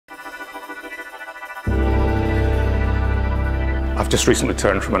I've just recently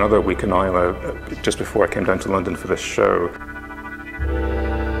returned from another week in Islay, just before I came down to London for this show.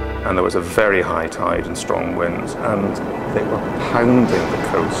 And there was a very high tide and strong winds, and they were pounding the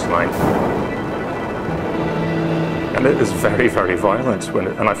coastline. And it is very, very violent,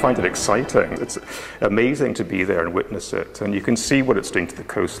 and I find it exciting. It's amazing to be there and witness it. And you can see what it's doing to the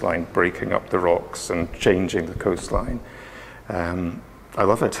coastline, breaking up the rocks and changing the coastline. I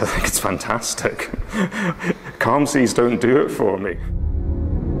love it. I think it's fantastic. Calm seas don't do it for me.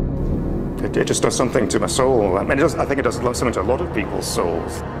 It just does something to my soul. I mean, I think it does something to a lot of people's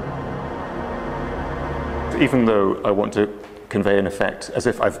souls. Even though I want to convey an effect as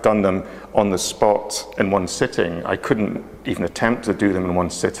if I've done them on the spot in one sitting, I couldn't even attempt to do them in one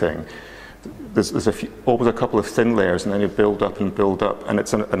sitting. There's always a couple of thin layers, and then you build up, and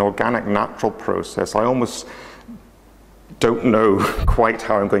it's an organic, natural process. I almost don't know quite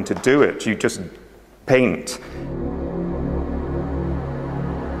how I'm going to do it. You just paint.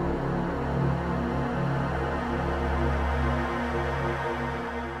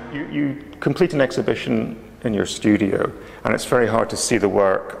 You complete an exhibition in your studio, and it's very hard to see the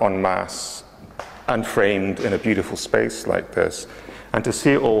work en masse and framed in a beautiful space like this. And to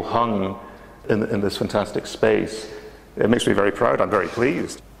see it all hung in this fantastic space, it makes me very proud. I'm very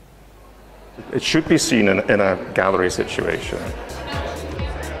pleased. It should be seen in a gallery situation.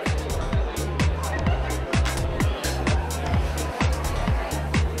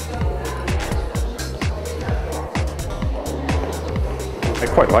 I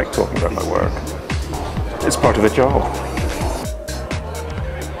quite like talking about my work. It's part of the job.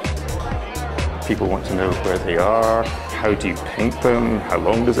 People want to know where they are, how do you paint them, how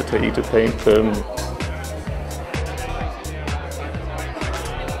long does it take you to paint them.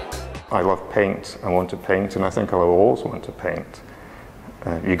 I love paint, I want to paint, and I think I will always want to paint.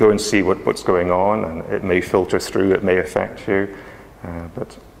 You go and see what's going on, and it may filter through, it may affect you,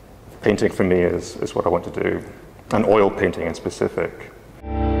 but painting for me is what I want to do, and oil painting in specific.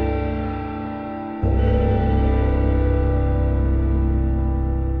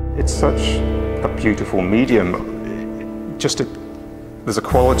 It's such a beautiful medium. There's a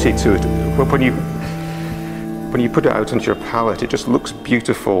quality to it. When you put it out into your palette, it just looks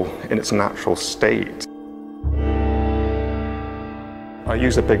beautiful in its natural state. I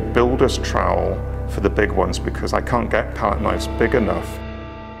use a big builder's trowel for the big ones because I can't get palette knives big enough.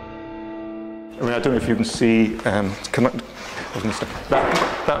 I mean, I don't know if you can see that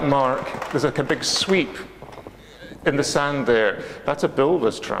mark. There's like a big sweep in the sand there. That's a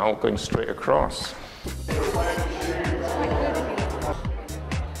builder's trowel going straight across.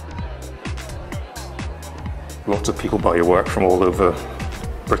 Lots of people buy your work from all over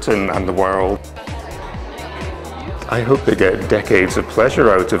Britain and the world. I hope they get decades of pleasure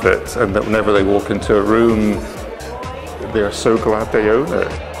out of it, and that whenever they walk into a room, they're so glad they own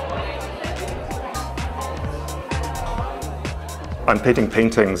it. I'm painting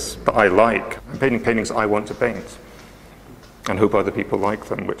paintings that I like. I'm painting paintings I want to paint, and hope other people like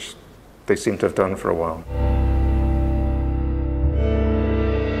them, which they seem to have done for a while.